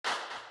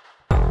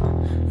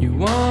You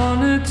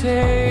wanna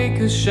take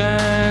a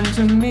shine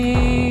to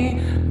me,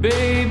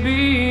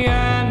 baby,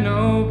 I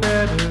know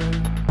better.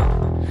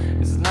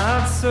 It's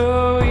not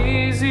so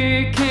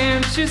easy,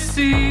 can't you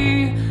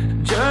see?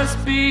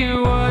 Just be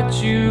what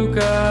you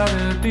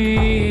gotta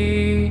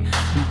be.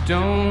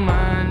 Don't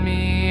mind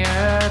me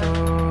at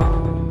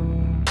all.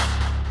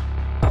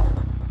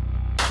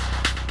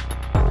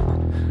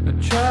 I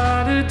try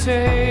to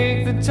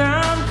take the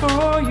time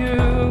for you,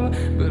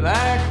 but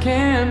I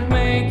can't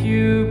make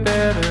you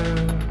better.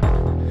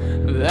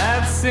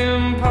 That's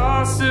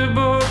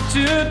impossible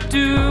to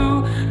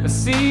do. I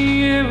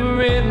see it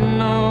written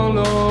all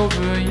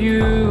over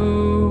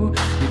you.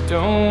 You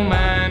don't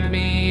mind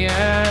me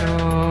at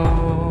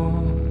all.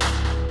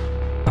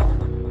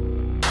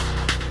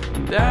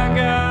 And I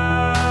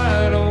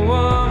got a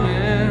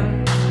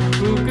woman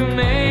who can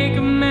make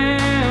a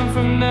man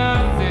from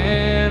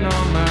nothing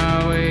on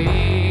my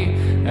way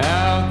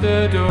out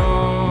the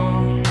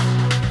door.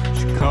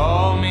 She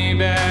called me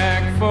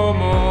back for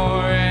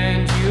more,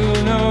 and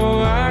you know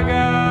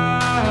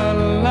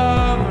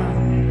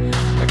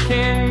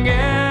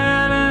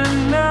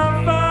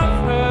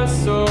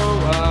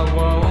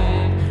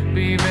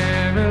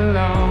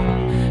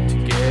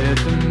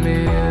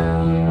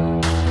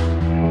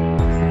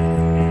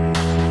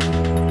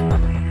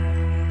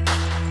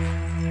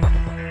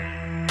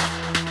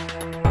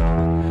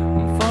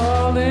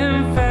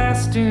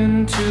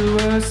into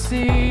a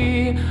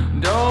sea,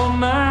 and all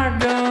my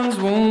guns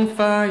won't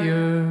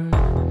fire.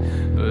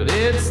 But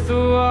it's the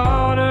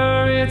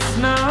water, it's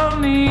not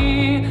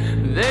me.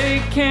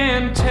 They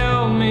can't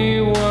tell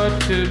me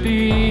what to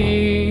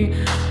be.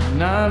 I'm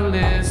not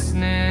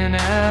listening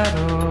at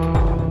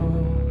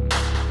all.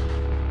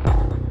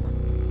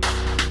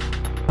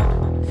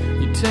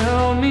 You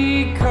tell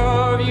me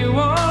carve you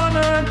on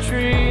a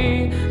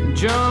tree,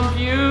 jump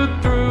you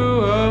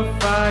through a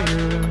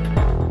fire.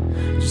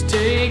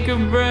 Take a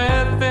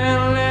breath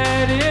and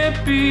let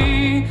it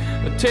be.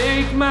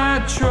 Take my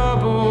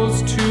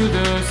troubles to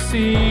the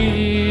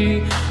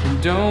sea,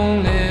 and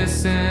don't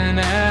listen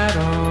at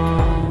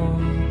all.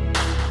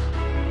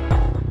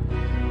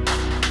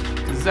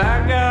 'Cause I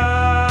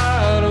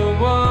got a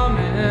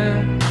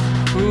woman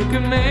who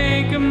can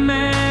make a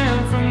man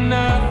from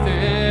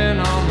nothing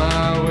on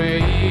my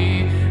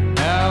way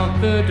out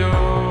the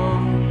door.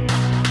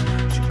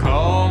 She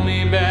called me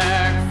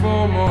back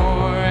for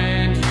more,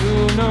 and you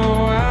know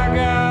I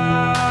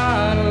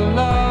got a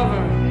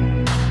lover.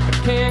 I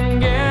can't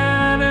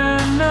get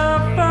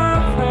enough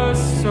of her,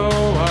 so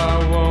I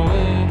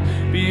won't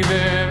be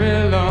very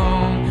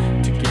long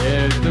to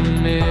get the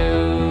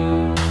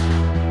mill.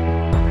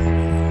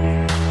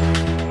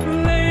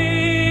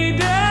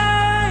 Lady,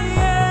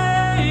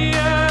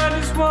 I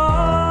just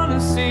wanna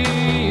see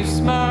you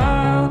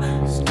smile.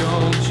 'Cause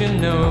don't you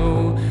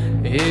know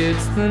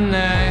it's the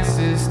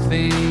nicest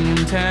thing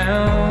in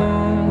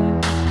town?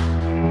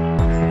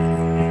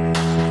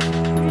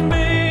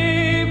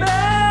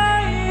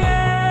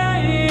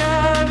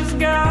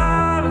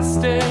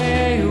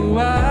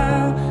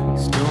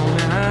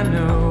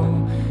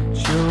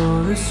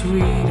 The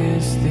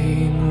sweetest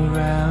thing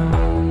around.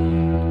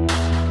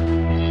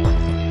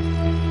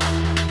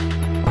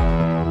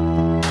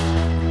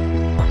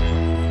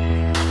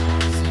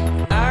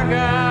 I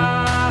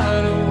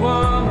got a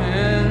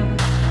woman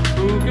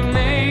who can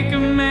make a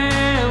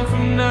man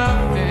from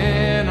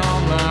nothing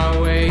on my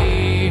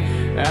way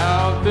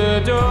out the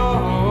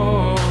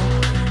door.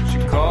 She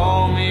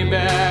called me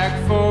back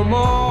for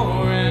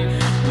more, and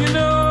you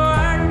know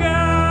I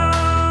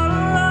got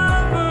a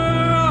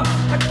lover.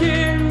 I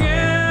can't get,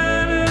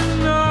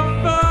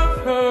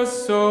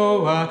 so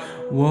I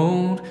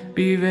won't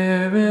be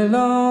very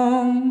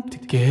long to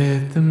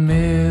get the